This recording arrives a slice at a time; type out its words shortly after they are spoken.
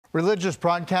Religious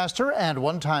broadcaster and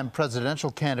one-time presidential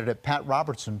candidate Pat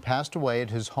Robertson passed away at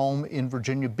his home in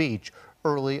Virginia Beach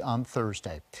early on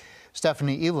Thursday.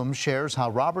 Stephanie Elam shares how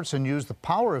Robertson used the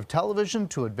power of television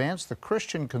to advance the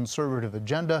Christian conservative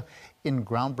agenda in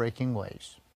groundbreaking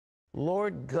ways.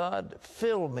 Lord God,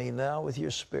 fill me now with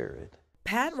your Spirit.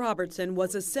 Pat Robertson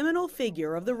was a seminal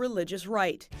figure of the religious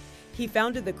right. He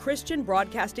founded the Christian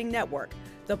Broadcasting Network,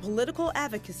 the political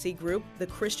advocacy group, the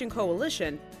Christian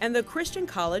Coalition, and the Christian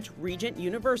College Regent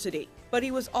University. But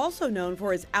he was also known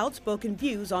for his outspoken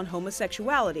views on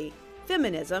homosexuality,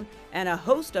 feminism, and a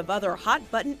host of other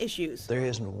hot-button issues. There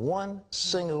isn't one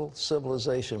single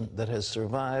civilization that has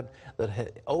survived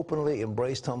that openly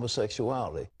embraced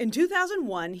homosexuality. In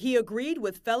 2001, he agreed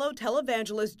with fellow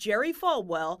televangelist Jerry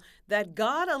Falwell that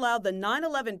God allowed the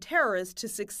 9/11 terrorists to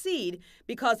succeed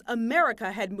because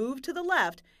America had moved to the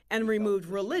left and removed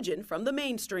religion from the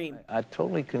mainstream. I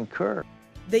totally concur.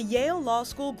 The Yale Law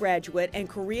School graduate and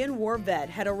Korean War vet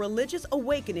had a religious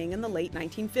awakening in the late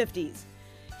 1950s.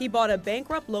 He bought a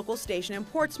bankrupt local station in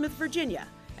Portsmouth, Virginia,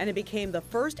 and it became the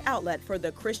first outlet for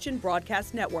the Christian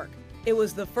Broadcast Network. It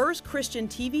was the first Christian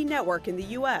TV network in the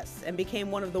U.S. and became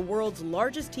one of the world's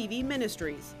largest TV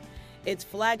ministries. Its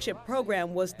flagship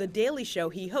program was The Daily Show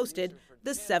he hosted,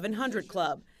 The 700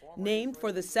 Club, named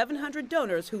for the 700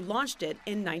 donors who launched it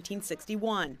in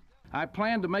 1961. I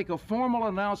plan to make a formal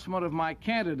announcement of my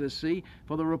candidacy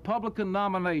for the Republican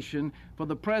nomination for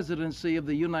the presidency of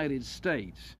the United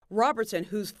States. Robertson,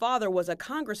 whose father was a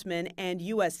congressman and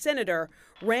U.S. senator,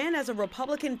 ran as a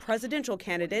Republican presidential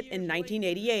candidate in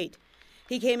 1988.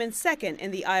 He came in second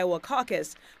in the Iowa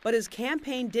caucus, but his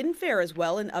campaign didn't fare as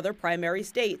well in other primary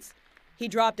states. He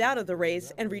dropped out of the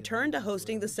race and returned to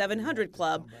hosting the 700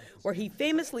 Club, where he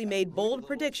famously made bold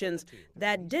predictions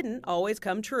that didn't always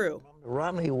come true.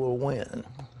 Romney will win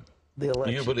the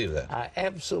election. You believe that? I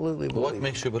absolutely believe it. What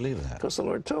makes you believe that? Because the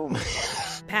Lord told me.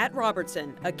 Pat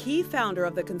Robertson, a key founder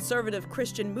of the conservative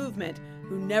Christian movement,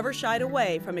 who never shied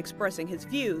away from expressing his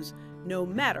views, no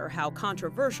matter how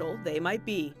controversial they might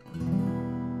be.